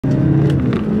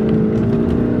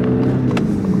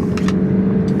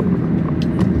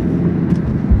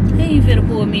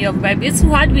pulling me over, baby. It's too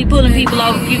hard to be pulling people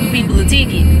over, giving people a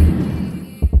ticket.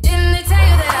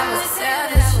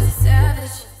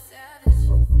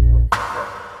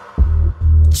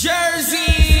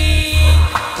 Jersey.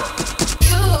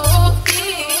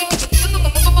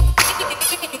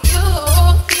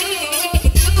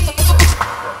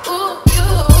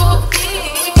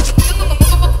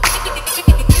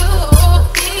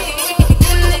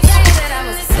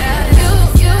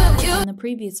 On the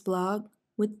previous vlog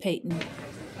with Peyton.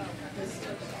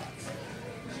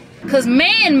 Cause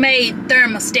man made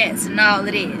thermostats and all of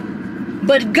that.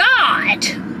 But God,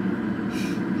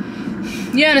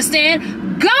 you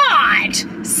understand? God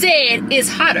said it's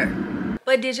hotter.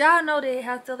 But did y'all know that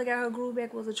how Stella got her groove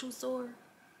back was a true story?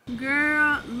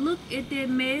 Girl, look at that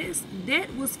mess.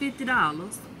 That was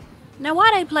 $50. Now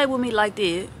why they play with me like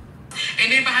that?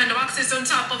 And then behind the box is on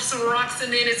top of some rocks,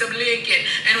 and then it's a blanket.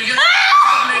 And you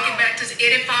have to make it back to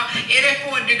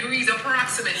 84 degrees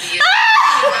approximately.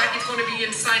 And it's going to be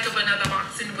inside of another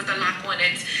box and with a lock on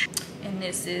it. And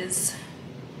this is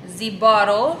the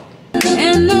bottle.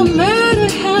 And no matter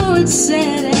how it's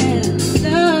said and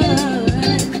done,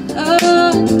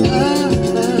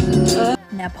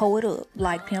 Now pour it up,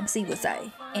 like Pimp C would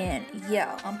say. And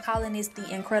yeah, I'm calling this the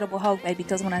Incredible Hulk, baby,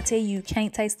 because when I tell you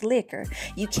can't taste the liquor,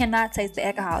 you cannot taste the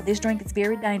alcohol. This drink is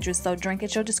very dangerous, so drink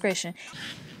at your discretion.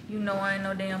 You know I ain't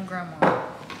no damn grandma.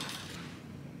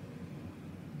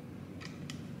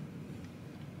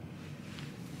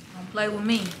 Don't play with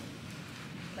me.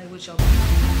 Play with your...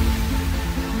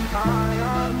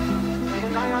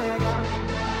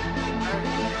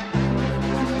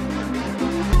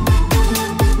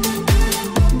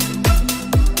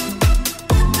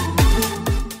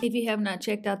 If you have not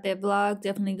checked out that vlog,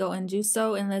 definitely go and do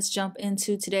so. And let's jump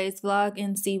into today's vlog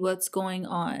and see what's going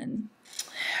on.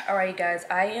 Alright guys,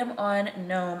 I am on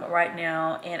Noom right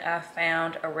now and I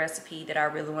found a recipe that I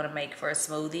really want to make for a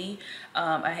smoothie.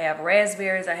 I have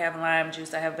raspberries, I have lime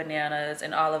juice, I have bananas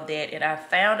and all of that. And I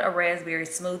found a raspberry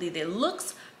smoothie that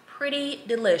looks pretty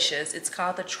delicious. It's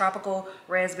called the Tropical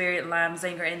Raspberry Lime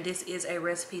Zinger, and this is a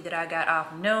recipe that I got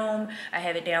off Noom. I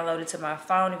have it downloaded to my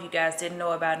phone. If you guys didn't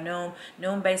know about Noom,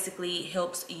 Noom basically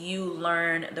helps you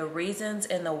learn the reasons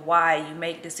and the why you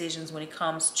make decisions when it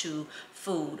comes to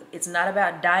food. It's not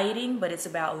about dieting, but it's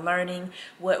about learning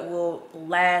what will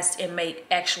last and make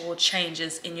actual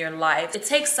changes in your life. It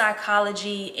takes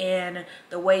psychology and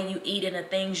the way you eat and the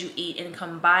things you eat and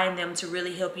combine them to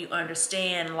really help you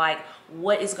understand like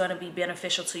what is going to be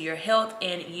beneficial to your health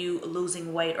and you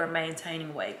losing weight or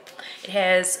maintaining weight. It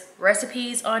has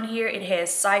recipes on here. It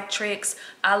has psych tricks.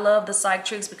 I love the psych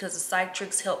tricks because the psych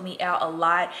tricks help me out a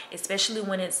lot, especially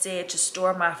when it said to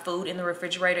store my food in the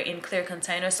refrigerator in clear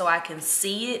containers so I can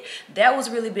see it. That was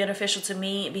really beneficial to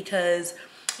me because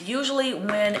usually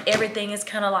when everything is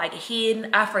kind of like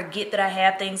hidden, I forget that I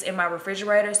have things in my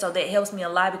refrigerator. So that helps me a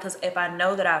lot because if I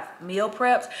know that I've meal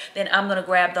prepped, then I'm going to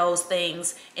grab those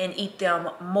things and eat them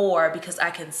more because I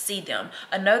can see them.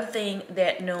 Another thing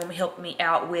that Noom helped me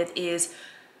out with is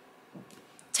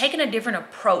taking a different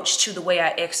approach to the way I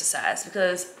exercise,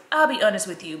 because I'll be honest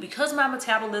with you, because my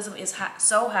metabolism is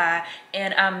so high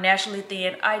and I'm naturally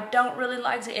thin, I don't really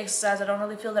like to exercise. I don't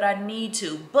really feel that I need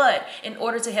to, but in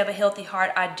order to have a healthy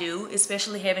heart, I do,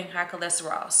 especially having high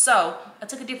cholesterol. So I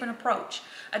took a different approach.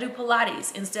 I do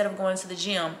Pilates instead of going to the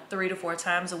gym 3 to 4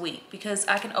 times a week because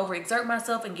I can overexert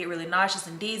myself and get really nauseous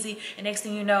and dizzy, and next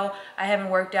thing you know, I haven't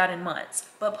worked out in months.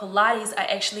 But Pilates, I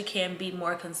actually can be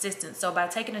more consistent. So by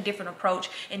taking a different approach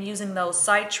and using those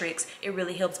side tricks, it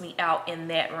really helps me out in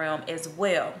that realm as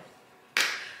well.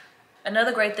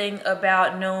 Another great thing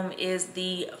about Noom is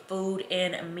the food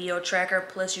and meal tracker.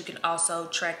 Plus you can also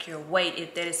track your weight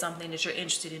if that is something that you're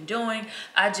interested in doing.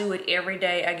 I do it every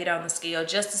day. I get on the scale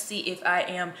just to see if I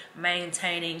am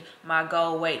maintaining my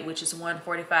goal weight, which is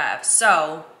 145.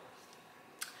 So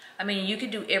I mean, you can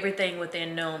do everything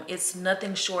within Noom. It's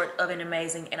nothing short of an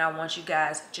amazing, and I want you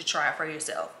guys to try it for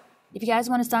yourself. If you guys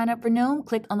want to sign up for Noom,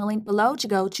 click on the link below to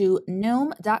go to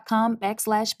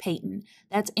noom.com/Peyton.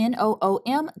 That's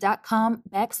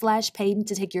NOOM.com/Peyton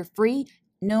to take your free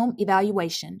Noom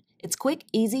evaluation. It's quick,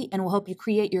 easy, and will help you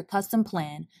create your custom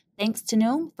plan. Thanks to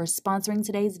Noom for sponsoring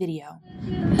today's video.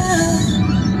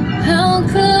 How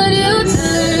could you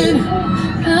turn?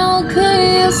 How could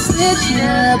you switch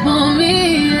up on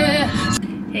me?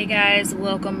 Hey guys,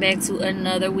 welcome back to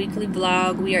another weekly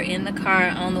vlog. We are in the car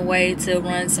on the way to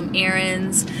run some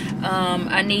errands.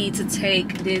 I need to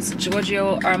take this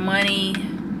Giorgio Armani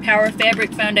Power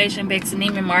Fabric Foundation back to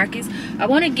Neiman Marcus. I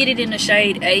want to get it in the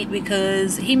shade 8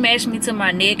 because he matched me to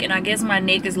my neck, and I guess my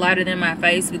neck is lighter than my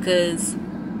face because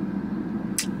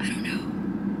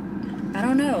I I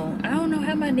don't know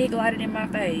how my neck lighted in my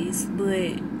face,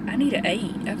 but I need an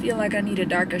 8. I feel like I need a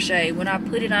darker shade. When I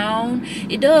put it on,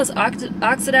 it does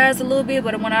oxidize a little bit,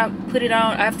 but when I put it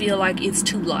on, I feel like it's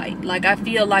too light. Like, I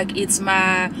feel like it's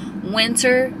my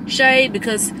winter shade,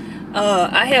 because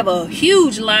I have a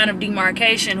huge line of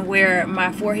demarcation where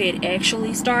my forehead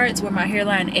actually starts, where my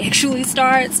hairline actually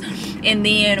starts, and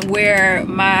then where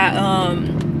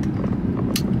my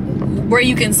where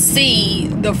you can see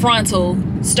the frontal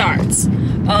starts.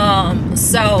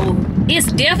 So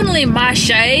it's definitely my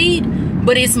shade,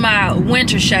 but it's my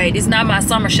winter shade. It's not my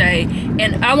summer shade.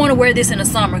 And I want to wear this in the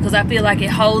summer because I feel like it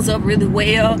holds up really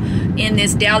well in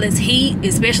this Dallas heat,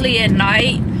 especially at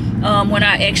night, when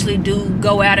I actually do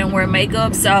go out and wear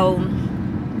makeup. So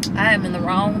I am in the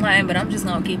wrong lane, but I'm just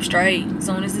gonna keep straight as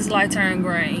soon as this light turn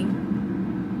green.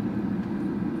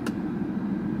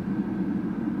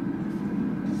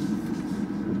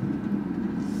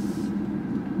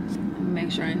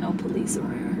 Make sure ain't no police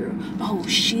around here. Oh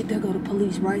shit, there go the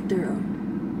police right there.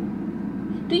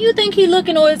 Do you think he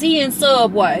looking, or is he in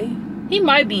Subway? He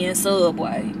might be in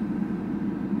Subway.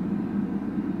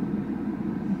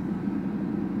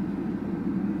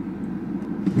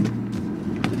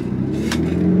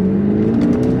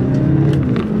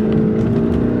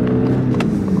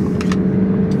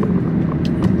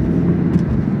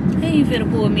 He ain't finna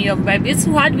pull me over, baby. It's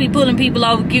too hot to be pulling people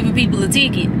over, giving people a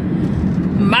ticket.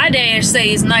 My dash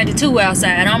says 92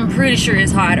 outside. I'm pretty sure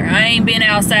it's hotter. I ain't been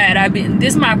outside.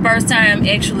 This is my first time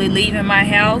actually leaving my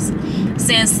house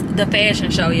since the fashion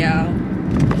show, y'all.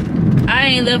 I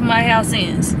ain't left my house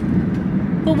since.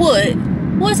 But what?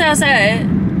 What's outside?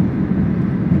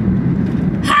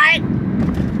 Hot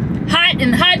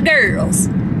and hot girls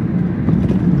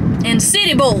and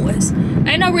city boys.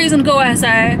 Ain't no reason to go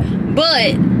outside.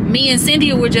 But me and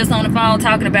Cynthia were just on the phone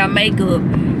talking about makeup.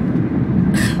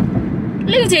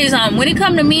 Let me tell you something. When it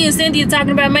comes to me and Cynthia talking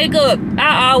about makeup,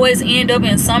 I always end up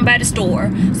in somebody's store.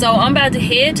 So I'm about to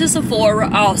head to Sephora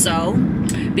also,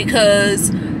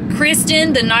 because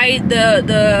Kristen, the night the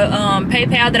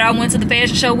Peypal that I went to the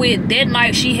fashion show with, that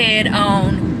night she had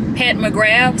on Pat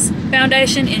McGrath's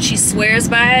foundation, and she swears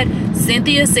by it.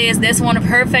 Cynthia says that's one of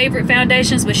her favorite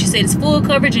foundations, but she said it's full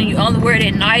coverage and you only wear it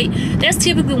at night. That's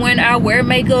typically when I wear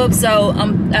makeup, so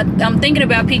I'm thinking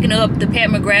about picking up the Pat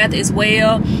McGrath as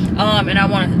well, and I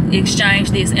want to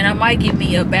exchange this, and I might give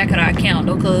me a back of the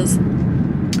candle, because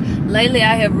lately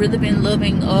I have really been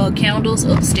loving candles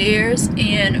upstairs,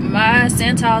 and my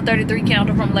Santal 33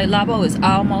 candle from Labo is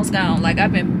almost gone. Like,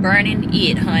 I've been burning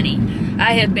it, honey.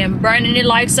 I have been burning it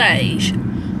like sage.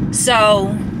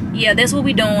 So yeah, that's what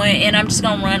we doing, and I'm just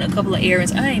gonna run a couple of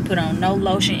errands. I ain't put on no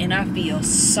lotion and I feel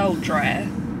so dry.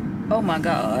 Oh my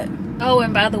god. Oh,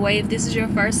 and by the way, if this is your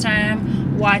first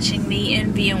time watching me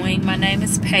and viewing, my name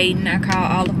is Peyton. I call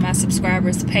all of my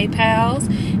subscribers Peypals,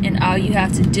 and all you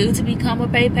have to do to become a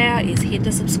Peypal is hit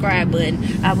the subscribe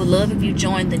button. I would love if you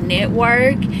join the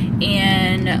network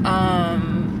and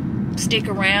stick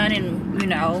around and, you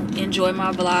know, enjoy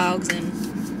my vlogs and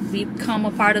become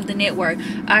a part of the network.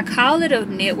 I call it a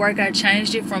network. I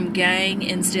changed it from gang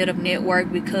instead of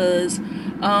network because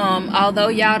although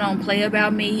y'all don't play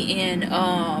about me and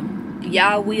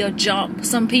y'all will jump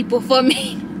some people for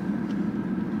me,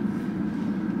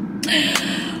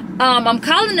 I'm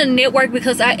calling it a network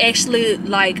because I actually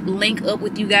like link up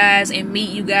with you guys and meet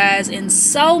you guys, and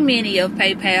so many of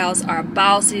Peypals are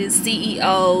bosses,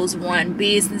 CEOs, run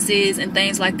businesses and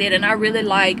things like that, and I really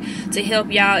like to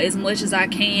help y'all as much as I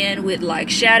can with like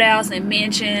shout outs and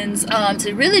mentions,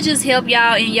 to really just help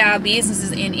y'all in y'all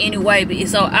businesses in any way.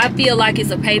 So I feel like it's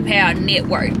a Peypal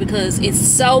network because it's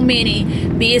so many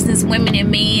business women and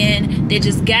men that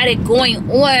just got it going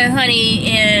on, honey,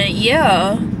 and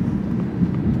yeah,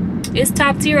 it's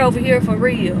top tier over here for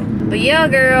real. But yeah,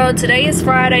 girl, today is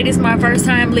Friday. This is my first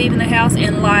time leaving the house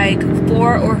in like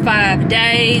 4 or 5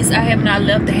 days. I have not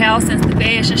left the house since the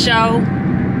fashion show.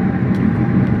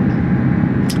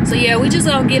 So yeah, we just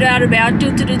gonna get out about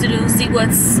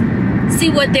see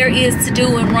what there is to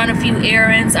do and run a few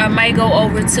errands. I might go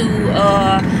over to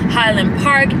Highland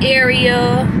Park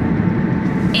area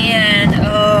and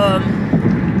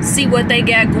see what they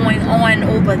got going on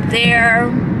over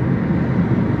there.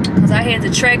 Because I had to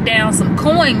track down some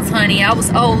coins, honey. I was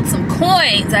owed some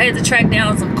coins. I had to track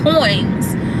down some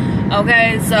coins.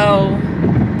 Okay, so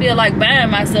feel like buying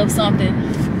myself something.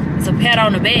 It's a pat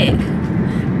on the back.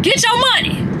 Get your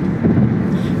money.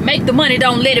 Make the money,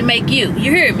 don't let it make you.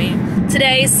 You hear me?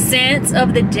 Today's scent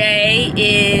of the day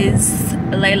is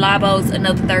Labo's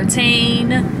Another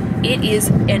 13. It is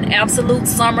an absolute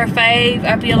summer fave.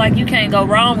 I feel like you can't go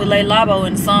wrong with Labo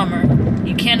in the summer.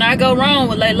 You cannot go wrong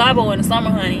with Labo in the summer,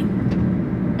 honey.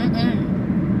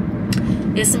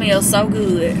 It smells so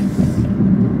good.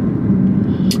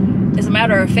 As a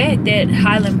matter of fact, that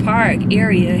Highland Park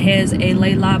area has a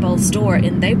Labo store,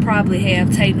 and they probably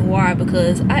have Tay Noir,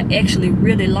 because I actually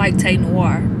really like Tay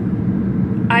Noir.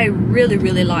 I really,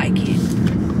 really like it.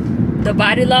 The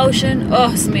body lotion,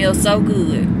 oh, smells so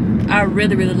good. I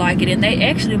really, really like it. And they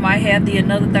actually might have the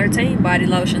Another 13 body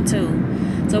lotion too.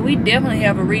 So we definitely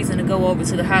have a reason to go over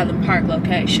to the Highland Park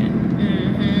location.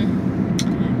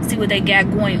 See what they got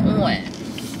going on.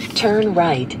 Turn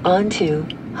right onto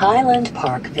Highland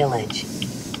Park Village.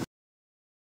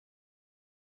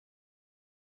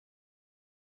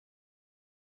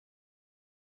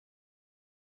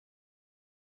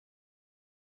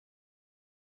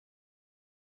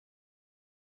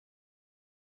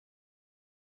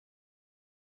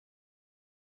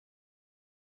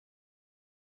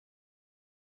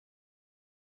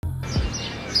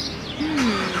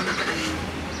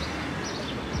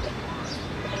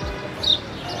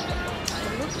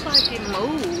 It looks like it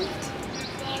moved.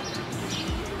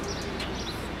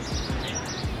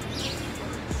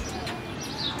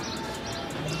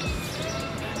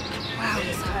 Wow,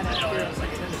 it's hot out here.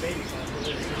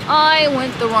 I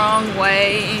went the wrong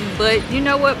way, but you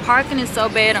know what? Parking is so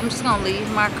bad. I'm just gonna leave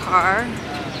my car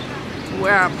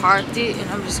where I parked it, and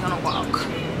I'm just gonna walk.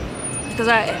 Because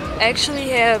I actually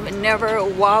have never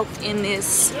walked in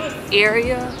this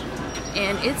area,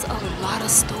 and it's a lot of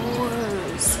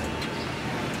stores.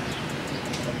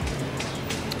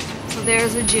 So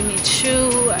there's a Jimmy Choo.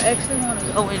 I actually want to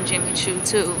go in Jimmy Choo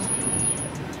too,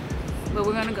 but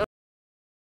we're gonna go.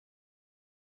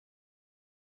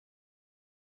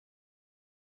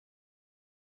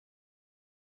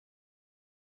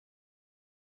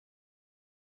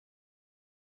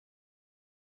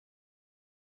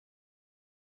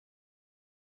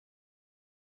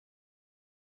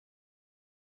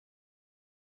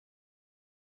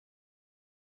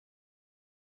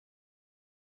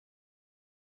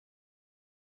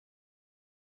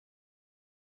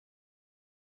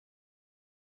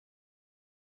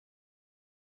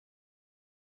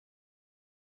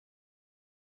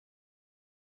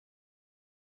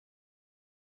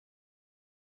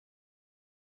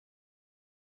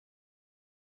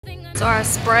 So I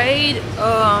sprayed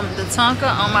the Tonka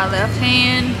on my left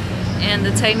hand and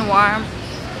the Tay Noir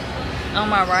on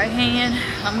my right hand.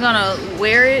 I'm gonna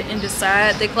wear it and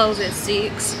decide. They close at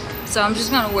 6, so I'm just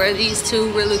gonna wear these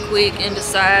two really quick and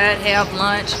decide, have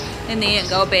lunch, and then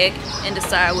go back and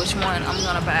decide which one I'm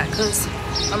gonna buy. Cause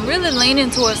I'm really leaning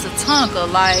towards the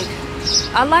Tonka. Like,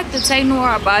 I like the Tay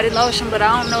Noir body lotion, but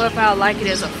I don't know if I like it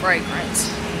as a fragrance.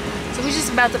 So we're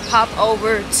just about to pop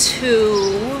over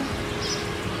to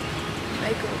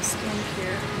makeup,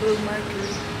 skincare, Blue Mercury.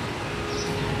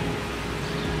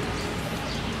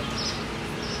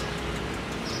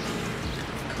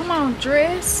 Come on,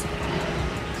 dress.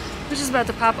 We're just about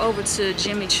to pop over to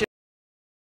Jimmy Choo.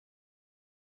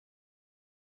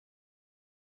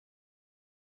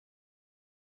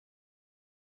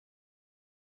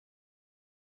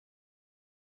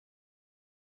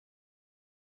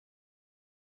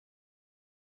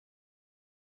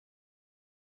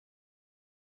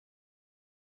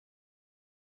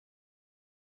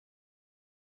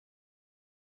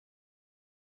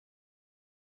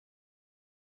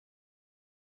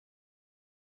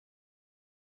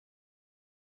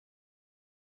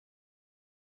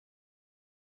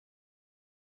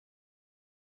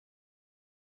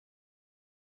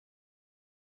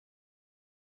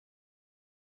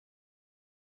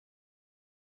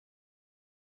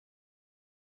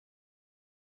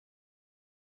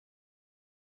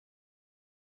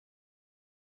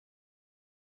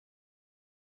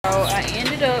 So I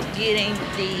ended up getting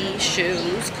these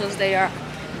shoes because they are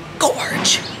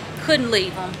gorge. Couldn't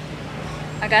leave them.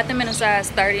 I got them in a size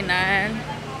 39.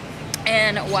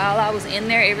 And while I was in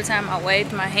there, every time I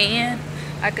waved my hand,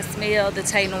 I could smell the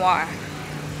Tay Noir.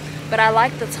 But I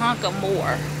like the Tonka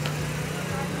more.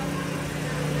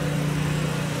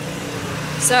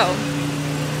 So,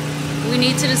 we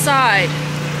need to decide.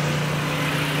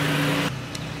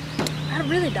 I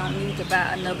really don't need to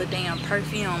buy another damn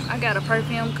perfume. I got a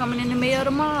perfume coming in the mail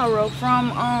tomorrow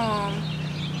from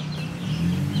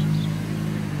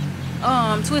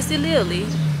Twisted Lily.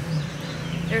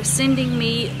 They're sending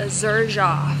me a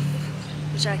Zerjoff,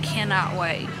 which I cannot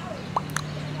wait.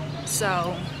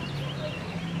 So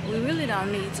we really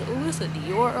don't need to. Ooh, it's a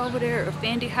Dior over there. A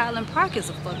Fendi. Highland Park is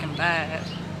a fucking vibe.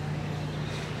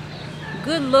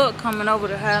 Good luck coming over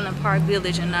to Highland Park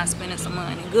Village and not spending some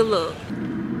money. Good luck.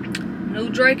 New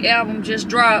Drake album just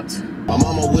dropped. My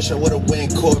mama wish I would've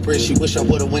went corporate, she wish I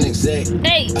would've went exec.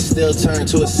 Hey. I still turn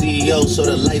to a CEO, so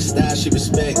the lifestyle she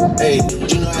respect. Hey,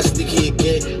 you know how sticky it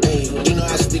get. Hey, you know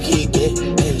how sticky it get.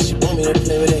 Hey, she want me to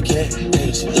play with that cat. Hey,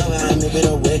 she love how I make it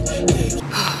all wet. Hey.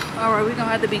 Alright, we're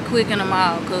gonna have to be quick in the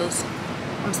mall because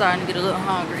I'm starting to get a little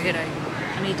hungry, headache.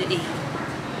 I need to eat.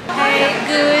 Hey,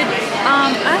 good.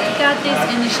 I got this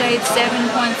in the shade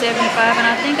 7.75 and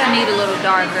I think I need a little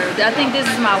darker. I think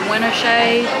this is my winter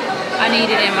shade. I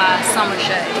need it in my summer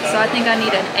shade. So I think I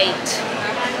need an 8.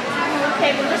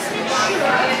 Okay, well let's make sure.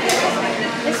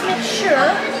 Let's make sure.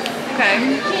 Okay.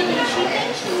 She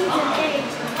thinks she needs an 8.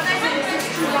 Is this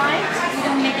too light? We're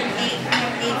gonna make an 8.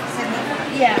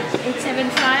 Yeah,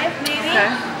 8.75 maybe.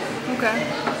 Okay. Okay.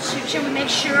 Should we make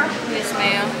sure? Yes,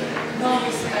 ma'am.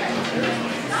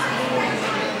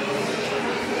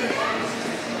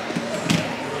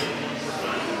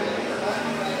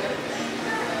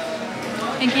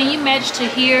 And can you match to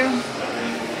here?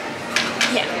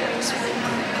 Yeah.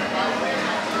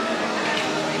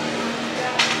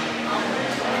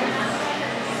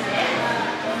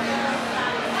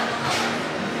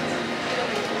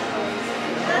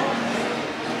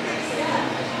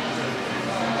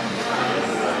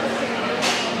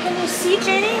 Can you see,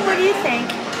 Jenny? What do you think?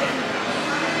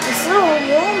 It's a little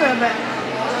warmer, but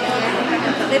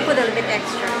they put a little bit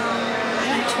extra.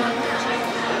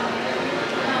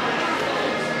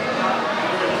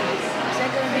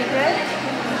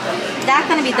 That's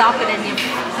gonna be darker than your skin.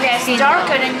 Yes,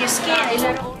 darker than your skin. A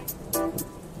little.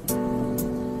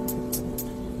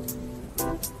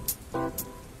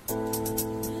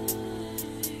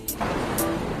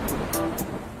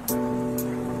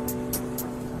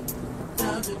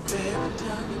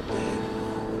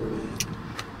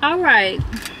 All right.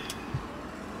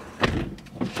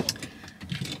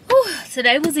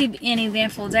 Today was an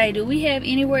eventful day. Do we have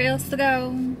anywhere else to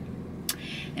go?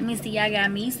 Let me see. I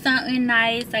got me something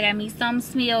nice. I got me something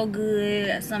smell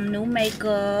good. Some new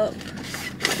makeup.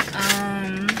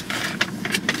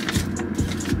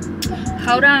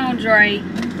 Hold on, Drake.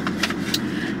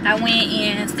 I went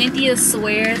in. Cynthia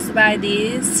swears by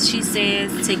this. She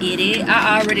says to get it.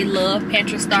 I already love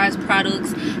Peypals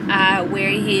products. I wear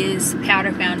his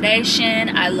powder foundation.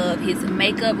 I love his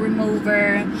makeup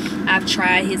remover. I've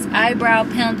tried his eyebrow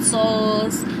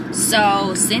pencils.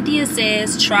 So Cynthia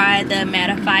says try the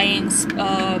mattifying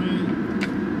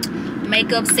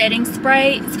makeup setting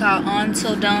spray. It's called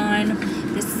Until Dawn.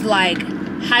 This is like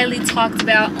highly talked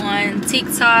about on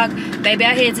TikTok. Baby,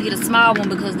 I had to get a small one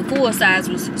because the full size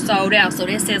was sold out, so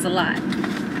that says a lot.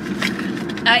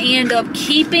 I end up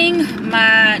keeping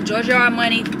my Giorgio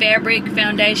Armani fabric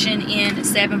foundation in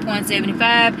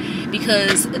 7.75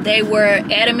 because they were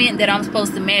adamant that I'm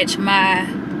supposed to match my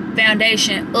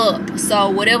foundation up. So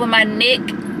whatever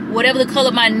the color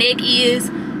of my neck is,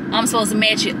 I'm supposed to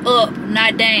match it up,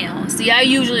 not down. See, I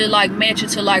usually like match it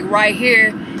to like right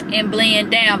here and blend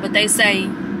down, but they say,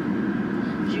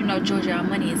 you know, Giorgio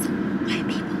Armani is white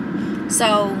people,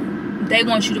 so they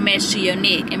want you to match to your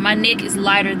neck, and my neck is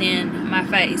lighter than my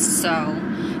face. So,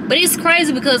 but it's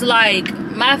crazy because like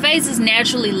my face is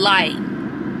naturally light.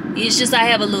 It's just I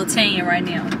have a little tan right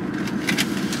now.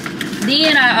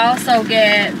 Then I also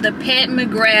got the Pat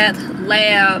McGrath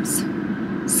Labs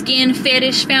Skin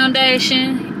Fetish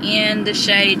Foundation in the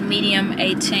shade Medium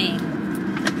 18.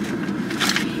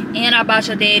 And I bought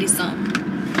your daddy something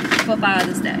for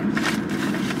Father's Day.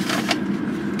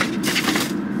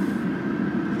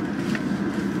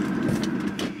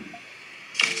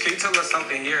 Can you tell us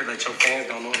something here that your fans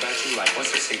don't know about you? Like,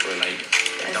 what's the secret? Like,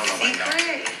 they don't know about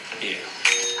you. Yeah.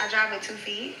 I drive with 2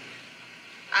 feet.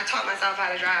 I taught myself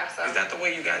how to drive, so. Is that the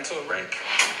way you got into a wreck?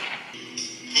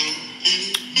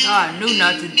 I knew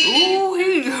not to. Ooh,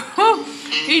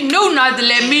 he knew not to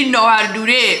let me know how to do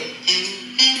that.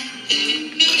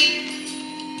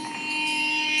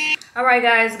 Alright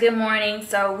guys, good morning.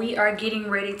 So we are getting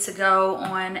ready to go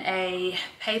on a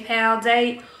PayPal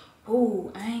date.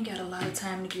 Ooh, I ain't got a lot of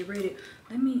time to get ready.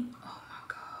 Oh my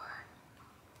god.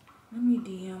 Let me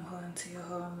DM her and tell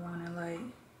her I'm running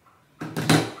late.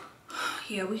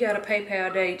 Yeah, we got a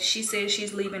PayPal date. She said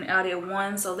she's leaving out at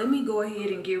 1, so let me go ahead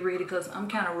and get ready because I'm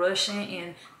kind of rushing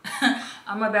and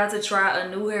I'm about to try a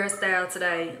new hairstyle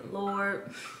today.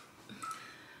 Lord,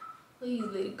 please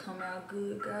let it come out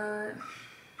good, God.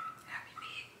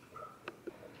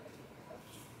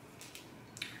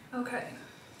 Okay,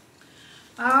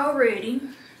 already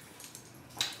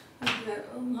we got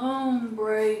a long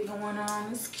braid going on.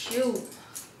 It's cute.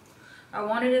 I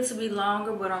wanted it to be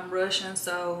longer, but I'm rushing,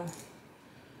 so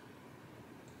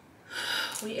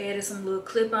we added some little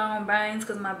clip-on bangs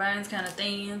because my bangs kind of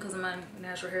thin because my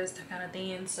natural hair is kind of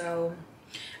thin. So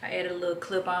I added a little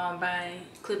clip-in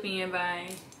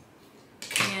bang,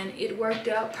 and it worked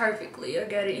out perfectly. I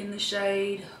got it in the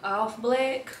shade Off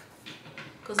Black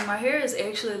because my hair is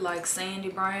actually like sandy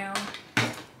brown,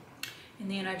 and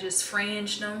then I just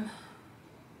fringed them.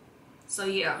 So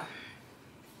yeah,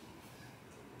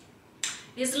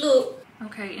 this look.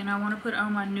 Okay, and I want to put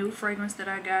on my new fragrance that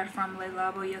I got from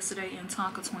Labo yesterday in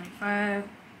Tonka 25.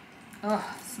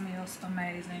 Oh, it smells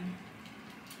amazing.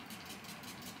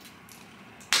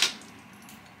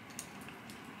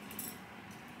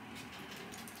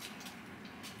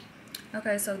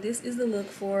 Okay, so this is the look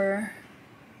for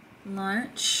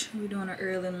lunch. We're doing an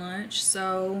early lunch.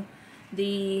 So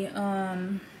the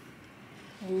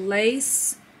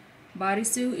lace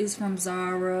bodysuit is from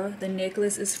Zara. The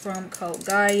necklace is from Cult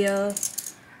Gaia.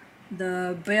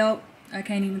 The belt, I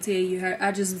can't even tell you how.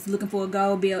 I just was looking for a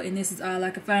gold belt, and this is all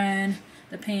I could find.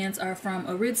 The pants are from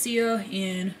Aritzua,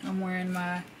 and I'm wearing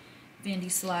my Fendi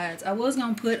slides. I was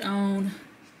gonna put on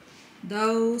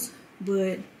those,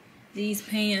 but these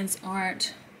pants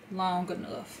aren't long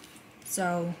enough.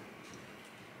 So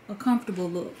a comfortable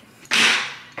look.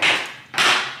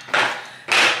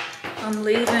 I'm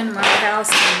leaving my house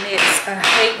in minutes. I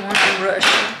hate when I'm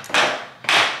rushing.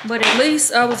 But at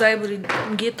least I was able to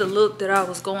get the look that I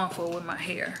was going for with my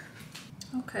hair.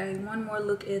 Okay, one more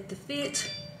look at the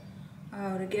fit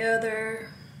all together.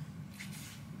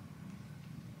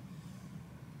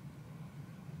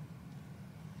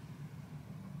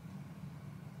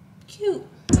 Cute.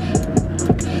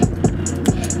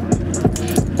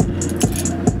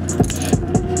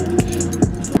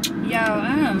 Y'all,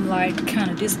 I'm like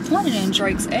kind of disappointed in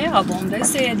Drake's album. They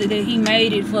said that he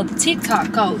made it for the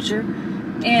TikTok culture.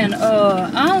 And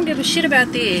I don't give a shit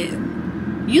about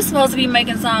that. You supposed to be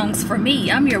making songs for me.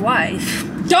 I'm your wife.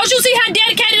 Don't you see how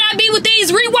dedicated I be with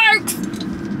these reworks?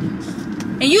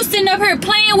 And you sitting up here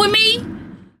playing with me?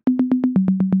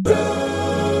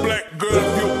 Black girl,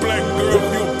 if you black girl,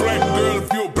 if you black girl, if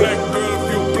you black girl,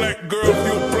 if you black girl, if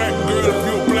you black girl, if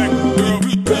you black girl, do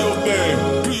your thing,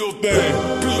 do your thing,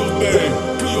 do your thing,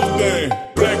 do your thing.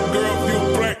 Black girl, if you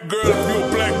black girl, if you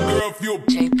black girl, if you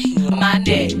JP, my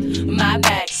neck, my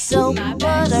back, So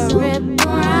buttery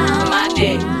brown. my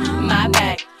neck, my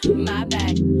back, my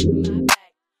back,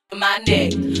 my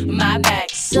neck, my back,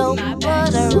 So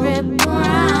buttery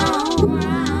brown.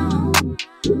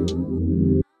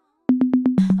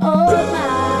 Oh my,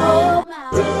 oh my,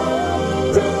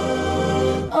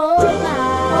 oh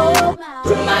my,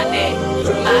 my neck,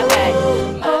 my back,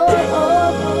 oh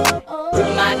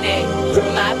my neck,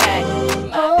 my back,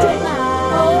 my,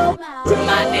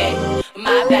 my neck,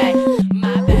 my back,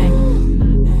 my back, my neck, my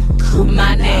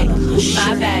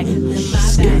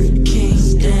back,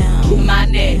 my back, my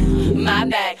neck, my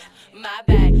back, my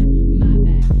back,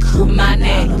 my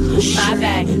neck, my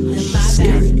back, my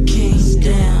back,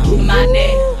 my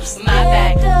neck, my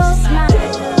back, my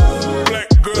back. Black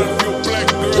girl, if you black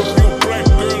girl, if you black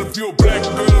girl, if you black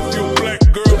girl, if you black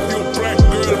girl, if you black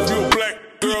girl, if you black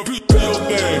girl, do your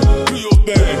thing, do your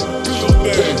thing, do your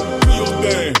thing, do your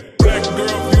thing. Black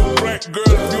girl, if you black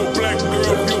girl, if you black girl,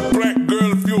 if you black girl,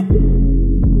 if you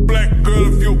black girl,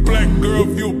 if you black girl,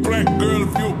 if you black girl,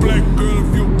 if you black girl,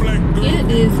 if you black girl. It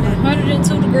is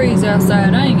 102 degrees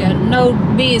outside. I ain't got no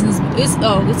business. It's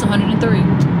 103.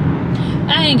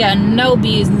 I ain't got no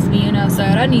business being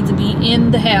outside. I need to be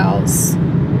in the house.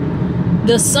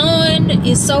 The sun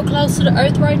is so close to the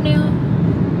earth right now.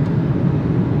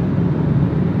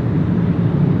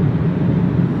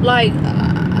 Like,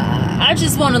 I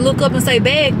just want to look up and say,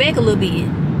 back a little bit.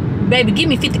 Baby, give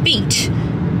me 50 feet.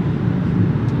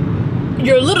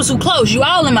 You're a little too close. You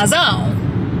all in my zone.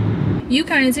 You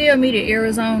can't tell me that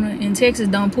Arizona and Texas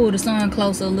don't pull the sun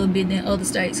closer a little bit than other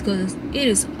states, because it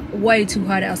is way too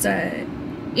hot outside.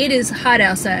 It is hot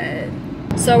outside.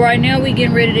 So right now we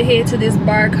getting ready to head to this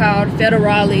bar called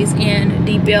Federales in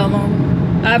Deep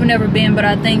Ellum. I've never been, but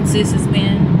I think sis has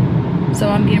been. So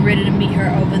I'm getting ready to meet her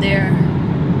over there.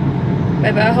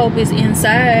 Baby, I hope it's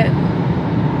inside.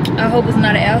 I hope it's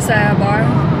not an outside bar.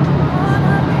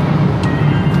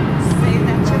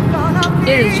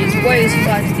 It is just way too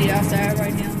hot to be outside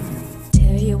right now.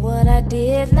 Tell you what I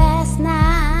did last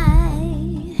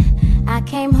night. I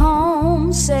came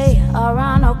home, say,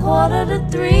 around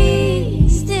 2:45.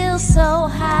 Still so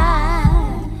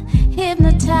high,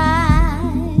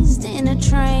 hypnotized in a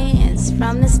trance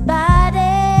from this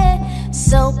body.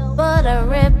 So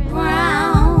buttery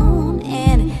brown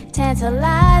and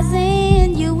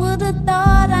tantalizing. You would have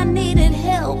thought I needed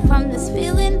help from this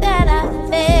feeling that I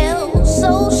felt.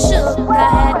 So shook, I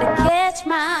had to catch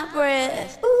my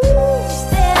breath. Ooh,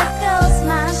 there goes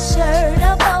my shirt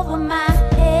up over my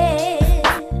head.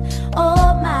 Oh,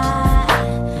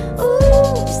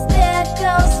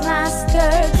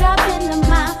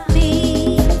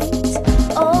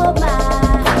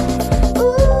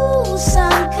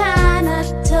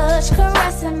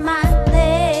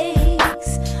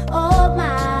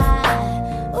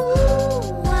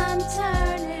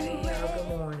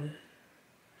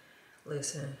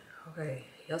 Okay,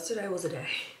 yesterday was a day.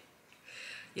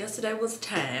 Yesterday was a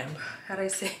time. How they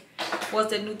say? What's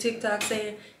that new TikTok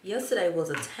saying? Yesterday was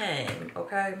a time,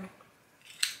 okay?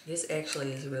 This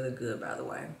actually is really good, by the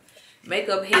way.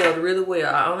 Makeup held really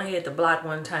well. I only had to blot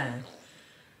one time.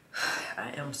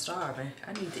 I am starving.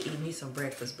 I need to eat me some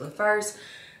breakfast. But first,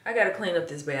 I gotta clean up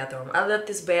this bathroom. I left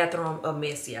this bathroom a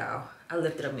mess, y'all. I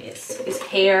left it a mess. It's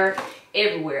hair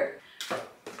everywhere.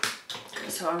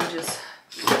 So I'm just...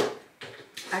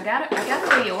 I gotta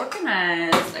be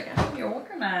organized. I gotta be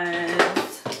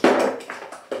organized.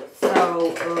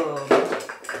 So,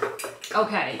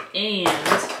 okay, and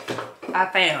I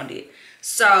found it.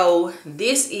 So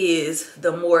this is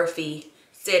the Morphe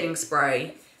setting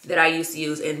spray that I used to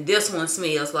use, and this one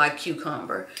smells like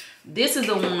cucumber. This is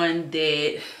the one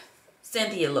that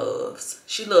Cynthia loves.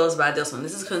 She loves by this one.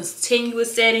 This is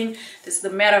continuous setting. This is the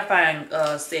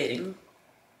mattifying setting.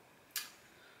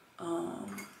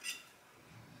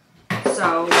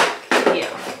 So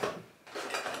yeah,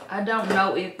 I don't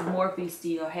know if Morphe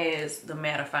still has the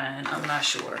mattifying. I'm not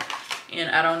sure.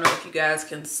 And I don't know if you guys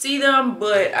can see them,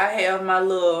 but I have my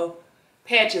little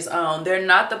patches on. They're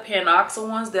not the Panoxa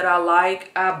ones that I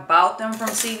like. I bought them from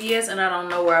CVS and I don't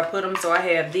know where I put them. So I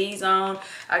have these on.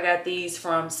 I got these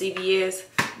from CVS.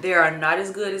 They are not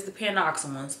as good as the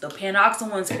Panoxa ones. The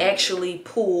Panoxa ones actually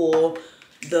pull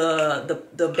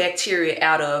the bacteria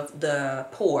out of the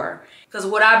pore. Because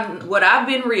what I've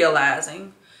been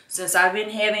realizing since I've been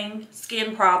having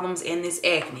skin problems and this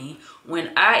acne,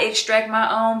 when I extract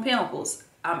my own pimples,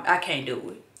 I can't do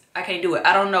it. I can't do it.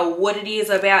 I don't know what it is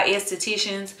about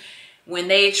estheticians when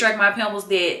they extract my pimples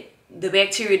that the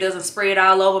bacteria doesn't spread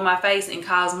all over my face and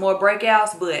cause more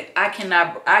breakouts, but I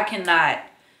cannot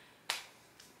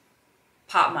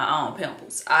pop my own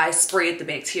pimples. I spread the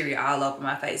bacteria all over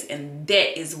my face, and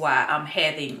that is why I'm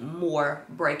having more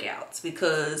breakouts,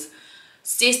 because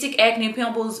cystic acne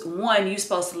pimples, one, you're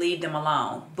supposed to leave them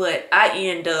alone, but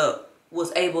I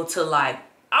was able to, like,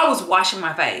 I was washing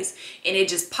my face and it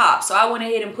just popped. So I went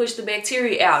ahead and pushed the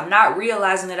bacteria out, not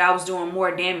realizing that I was doing more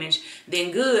damage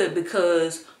than good,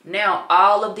 because now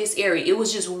all of this area, it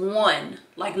was just one,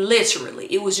 like literally,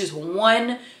 it was just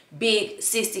one big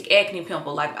cystic acne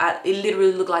pimple. Like it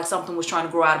literally looked like something was trying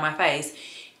to grow out of my face,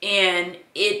 and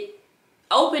it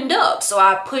opened up. So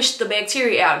I pushed the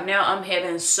bacteria out. Now I'm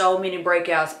having so many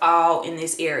breakouts all in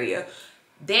this area.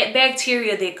 That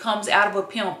bacteria that comes out of a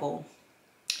pimple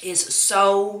is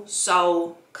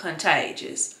so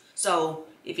contagious. So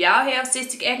if y'all have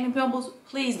cystic acne pimples,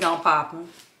 please don't pop them.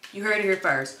 You heard it here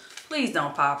first. Please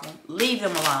don't pop them. Leave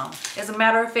them alone. As a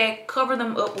matter of fact, cover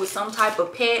them up with some type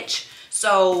of patch,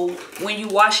 so when you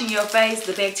washing your face,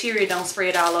 the bacteria don't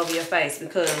spread all over your face,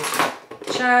 because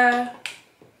child.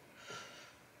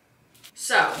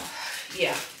 So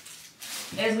yeah,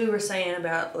 as we were saying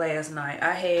about last night,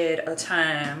 I had a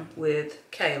time with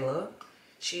Kayla.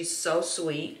 She's so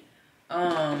sweet.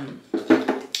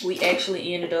 We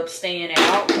actually ended up staying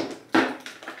out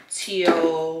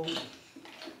till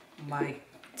like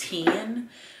 10.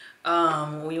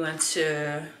 We went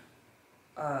to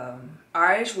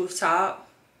Irish Rooftop,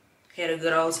 had a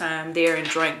good old time there and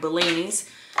drank Bellinis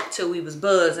till we was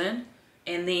buzzing.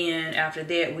 And then after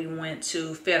that we went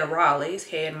to Federales,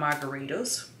 had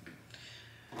margaritas.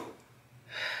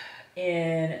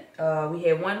 And we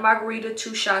had one margarita,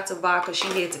 2 shots of vodka. She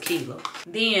had tequila.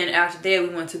 Then after that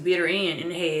we went to Bitter End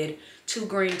and had 2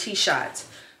 green tea shots.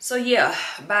 So yeah,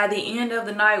 by the end of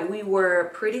the night we were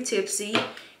pretty tipsy,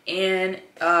 and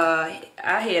I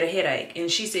had a headache, and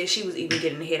she said she was even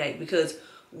getting a headache because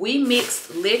we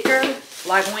mixed liquor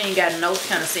like we ain't got no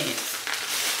kind of sense.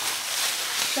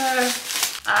 So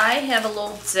I have a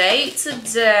little date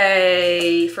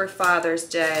today for Father's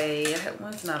Day.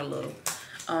 Well, it's not a little.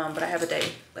 But I have a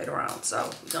day later on, so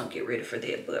we don't get ready for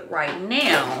that. But right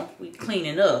now we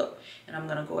cleaning up, and I'm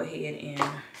gonna go ahead and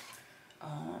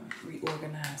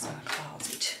reorganize my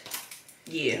closet.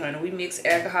 Yeah, honey, we mix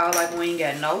alcohol like we ain't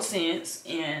got no sense,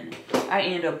 and I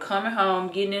end up coming home,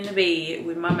 getting in the bed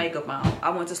with my makeup on. I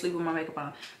went to sleep with my makeup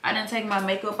on. I didn't take my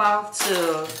makeup off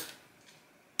till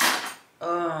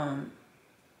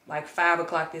like 5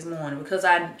 o'clock this morning, because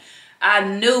I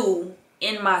knew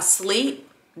in my sleep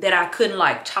that I couldn't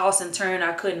like toss and turn.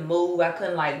 I couldn't move. I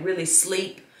couldn't like really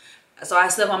sleep. So I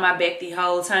slept on my back the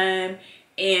whole time.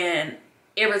 And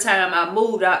every time I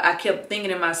moved, I kept thinking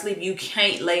in my sleep, you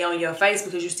can't lay on your face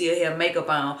because you still have makeup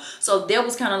on. So that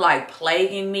was kind of like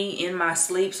plaguing me in my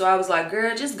sleep. So I was like,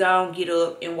 girl, just go and get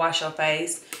up and wash your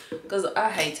face, because I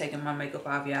hate taking my makeup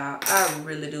off, y'all. I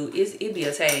really do. It'd be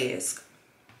a task.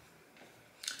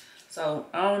 So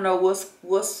I don't know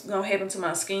what's gonna happen to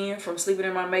my skin from sleeping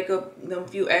in my makeup them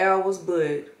few hours,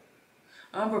 but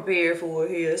I'm prepared for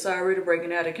it here. It's already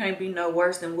breaking out. It can't be no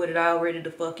worse than what it already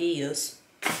the fuck is.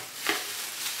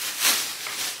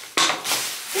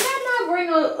 Did I not bring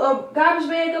a garbage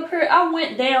bag up here? I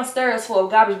went downstairs for a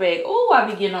garbage bag. Oh, I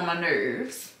be getting on my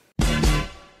nerves.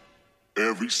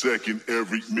 Every second,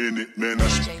 every minute, man,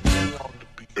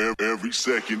 every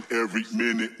second, every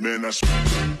minute, man,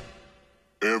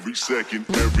 every second,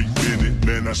 every minute,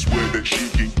 man, I swear that she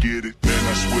can get it. Man,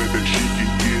 I swear that she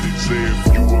can get it. Say if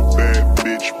you a bad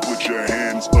bitch, put your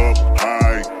hands up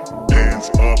high. Hands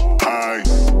up high.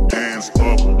 Hands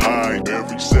up high.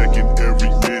 Every second, every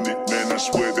minute, man, I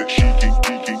swear that she can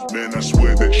get it. Man, I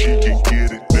swear that she can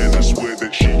get it. Man, I swear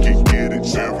that she can get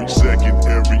it. Every second,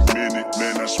 every minute,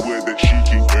 man, I swear that she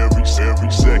can. Every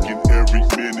second, every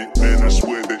minute, man, I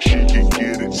swear that she can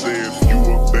get it. Say if you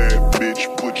a bad bitch,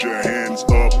 put your hands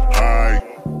up high.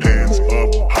 Hands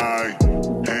up high.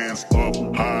 Hands up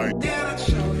high.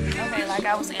 Okay, like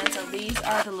I was saying, so these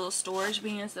are the little storage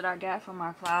bins that I got from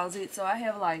my closet. So I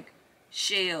have like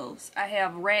shelves. I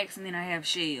have racks and then I have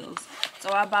shelves.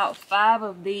 So I bought 5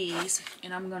 of these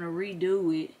and I'm gonna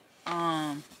redo it.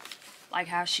 Like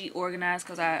how she organized,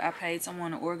 because I paid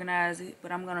someone to organize it,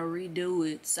 but I'm gonna redo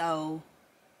it so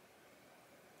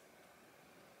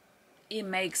it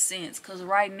makes sense. Because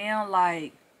right now,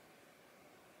 like,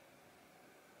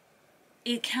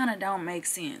 it kind of don't make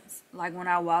sense. Like when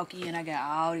I walk in, I got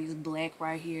all these black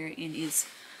right here and it's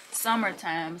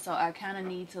summertime, so I kind of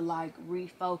need to like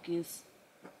refocus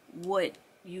what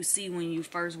you see when you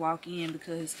first walk in,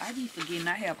 because I be forgetting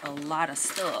I have a lot of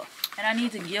stuff and I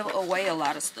need to give away a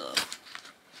lot of stuff.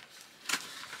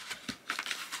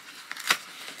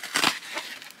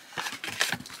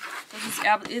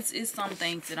 It's some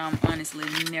things that I'm honestly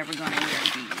never gonna wear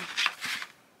again.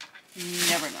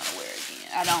 Never gonna wear again.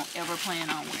 I don't ever plan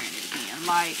on wearing it again.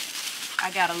 Like,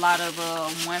 I got a lot of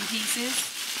one pieces.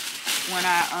 When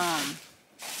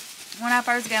I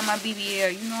first got my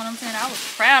BBL, you know what I'm saying? I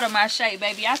was proud of my shape,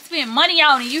 baby. I spent money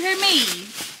on it, you hear me?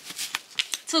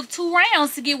 Took 2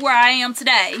 rounds to get where I am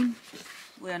today.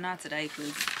 Well, not today,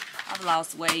 because I've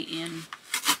lost weight and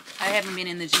I haven't been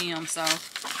in the gym, so.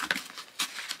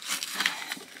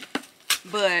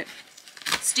 But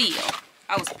still,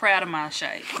 I was proud of my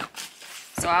shape.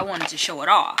 So I wanted to show it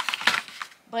off.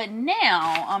 But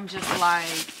now, I'm just like,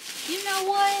 you know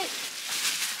what?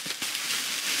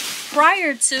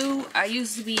 Prior to, I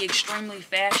used to be extremely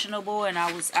fashionable and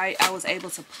I was able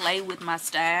to play with my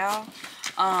style.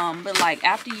 But like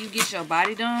after you get your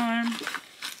body done,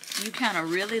 you kind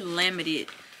of really limit it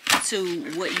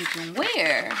to what you can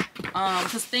wear.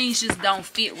 Because things just don't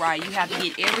fit right. You have to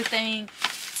get everything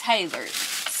tailored.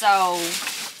 So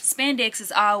spandex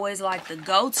is always like the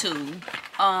go-to,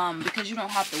 because you don't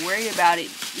have to worry about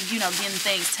it, you know, getting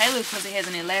things tailored because it has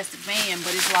an elastic band.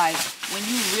 But it's like when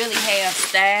you really have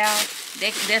style,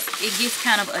 it gets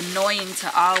kind of annoying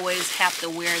to always have to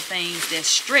wear things that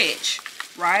stretch,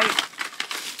 right?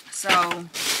 So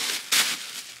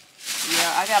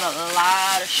yeah, I got a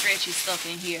lot of stretchy stuff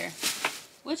in here,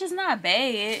 which is not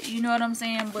bad, you know what I'm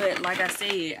saying? But like I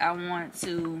said, I want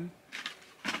to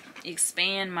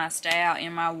expand my style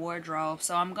in my wardrobe,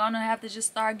 so I'm gonna have to just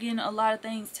start getting a lot of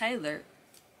things tailored.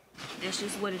 That's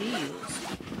just what it is.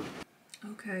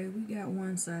 Okay, we got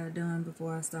one side done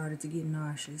before I started to get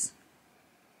nauseous,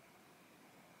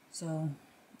 so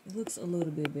it looks a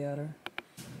little bit better.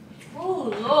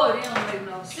 Oh Lord, it don't make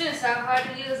no sense how hot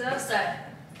it is outside.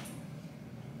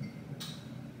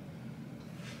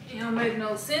 It don't make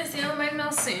no sense. It don't make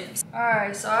no sense. All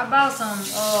right, so I bought some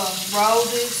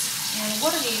roses. And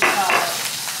what are these called?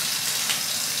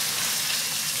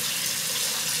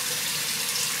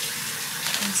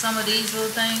 And some of these little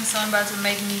things. So I'm about to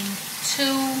make me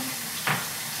 2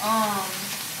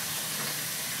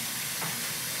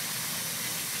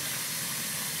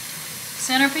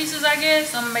 centerpieces, I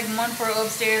guess. I'm gonna make one for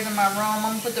upstairs in my room.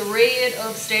 I'm gonna put the red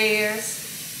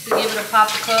upstairs to give it a pop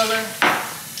of color.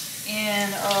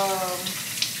 And I'm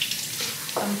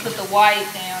gonna put the white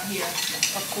down here,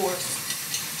 of course.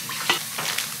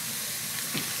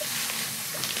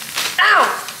 Ow!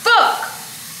 Fuck!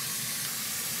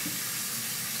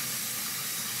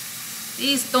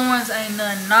 These thorns ain't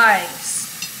nothing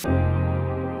nice.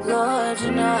 Lord,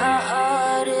 you know how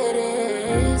hard it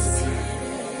is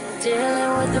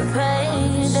dealing with the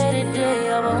pain day to day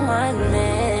of a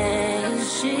woman.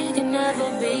 She can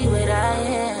never be what I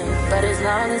am, but as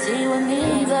long as he with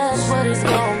me, that's what it's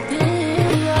gonna be.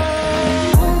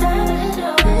 For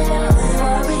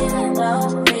a reason, no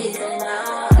reason, no.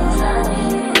 For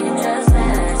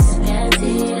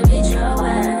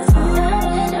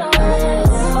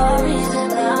a reason,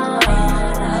 no.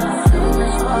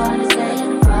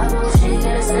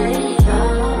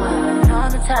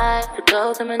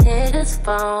 go to my nigga's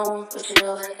phone. But you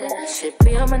know like that shit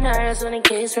be on my nerves when it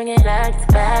keeps ringing like it's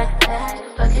back.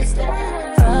 Fuck is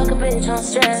that? Fuck a bitch on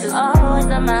stress is always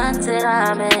the mindset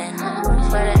I'm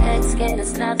in. Where the X game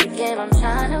is not the game, I'm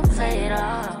trying to play it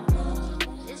all.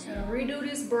 Redo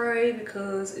this braid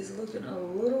because it's looking a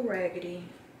little raggedy.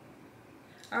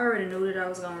 I already knew that I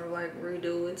was gonna like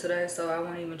redo it today, so I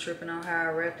wasn't even tripping on how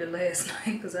I wrapped it last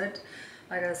night because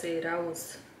like I said, I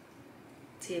was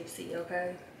tipsy,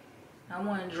 okay? I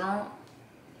wasn't drunk,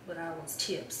 but I was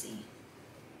tipsy.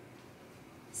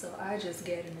 So I just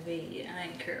got in the bed. I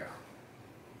ain't care.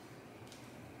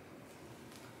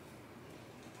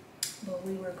 But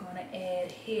we were gonna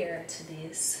add hair to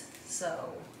this,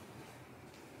 so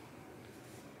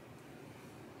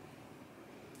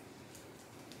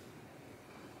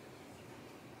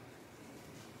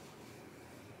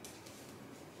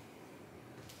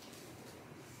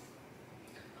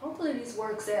hopefully this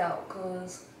works out,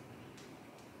 cause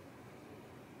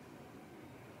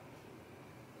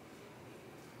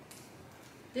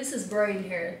this is braiding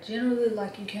hair. Generally,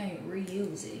 like, you can't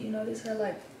reuse it. You know, this hair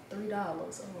like $3.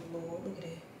 Oh Lord, look at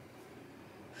it.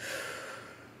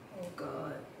 Oh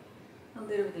God, I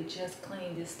literally just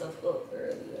cleaned this stuff up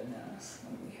earlier. Now it's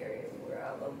gonna be hair everywhere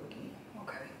all over again.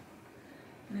 Okay,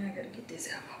 now I gotta get this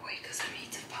out of my way because I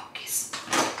need to focus.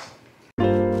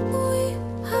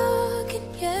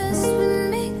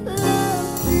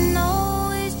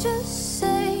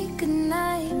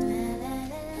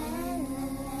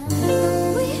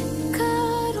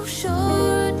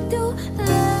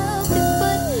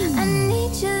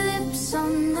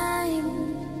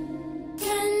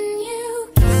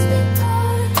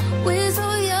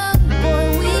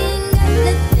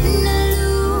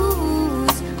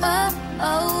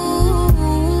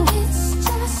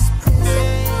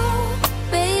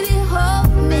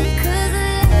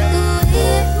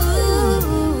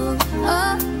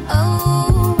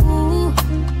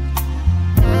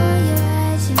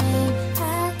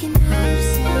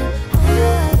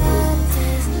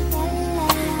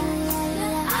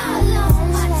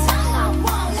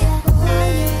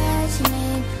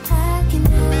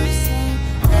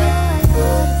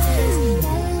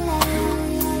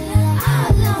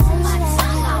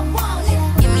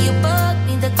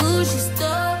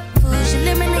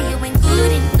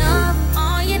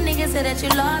 that you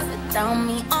lost without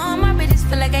me. All my bitches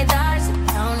feel like I dodged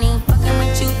the county. Fucking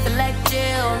with you feel like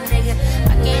jail, nigga.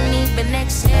 I can't even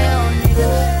exhale, nigga.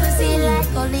 Pussy like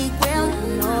holy grail,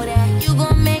 you know that. You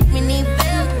gon' make me need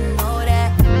bill, you know that.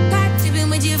 Got tipping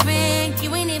with your bank,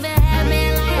 you ain't even had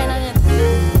me like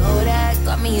you know that.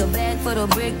 Got me a bag for the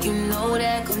brick, you know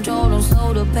that. Control on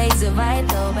soda pays if I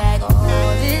throw back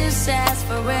all this ass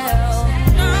for real.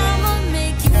 I'ma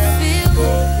make you feel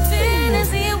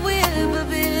fantasy with a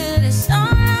bit. It's all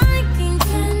I can.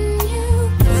 Can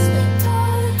you kiss me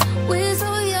hard? We're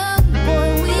so young, boy,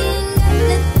 we ain't got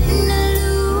nothing to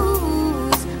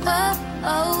lose. Oh,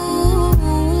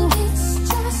 oh, it's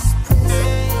just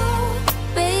principle.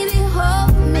 Baby,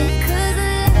 hold me, 'cause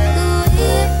I like the way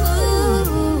you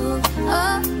move.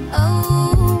 Oh, oh.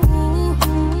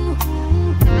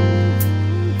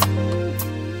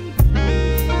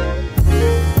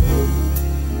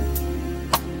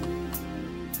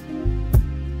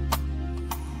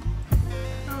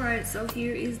 So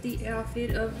here is the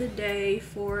outfit of the day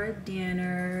for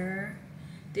dinner.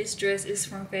 This dress is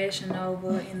from Fashion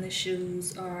Nova and the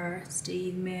shoes are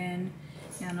Steve Madden.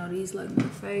 Y'all know these like my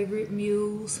favorite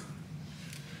mules.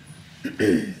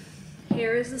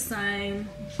 Hair is the same.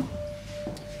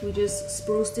 We just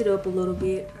spruced it up a little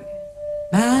bit.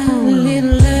 My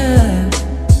little love,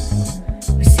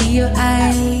 we see your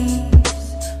eyes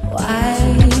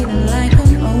wide like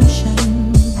an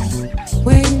ocean.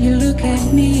 When you look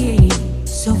at me,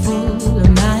 so full of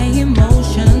my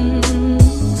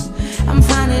emotions, I'm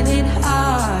finding it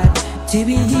hard to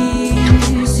be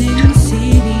here, Sin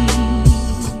City.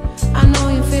 I know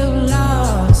you feel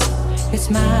lost, it's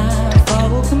my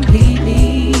fault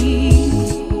completely.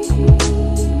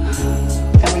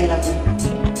 I really love you.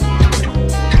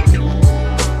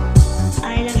 I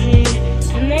love you.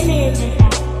 I'm in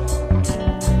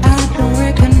I don't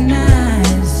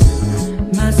recognize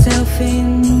myself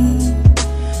in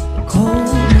the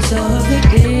coldness of the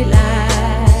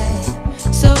daylight,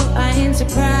 so I ain't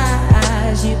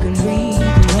surprised you can read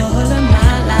all of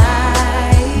my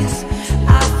lies. I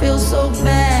feel so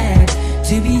bad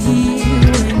to be here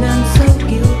and I'm so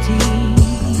guilty.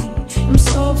 I'm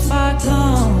so far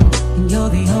gone and you're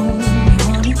the only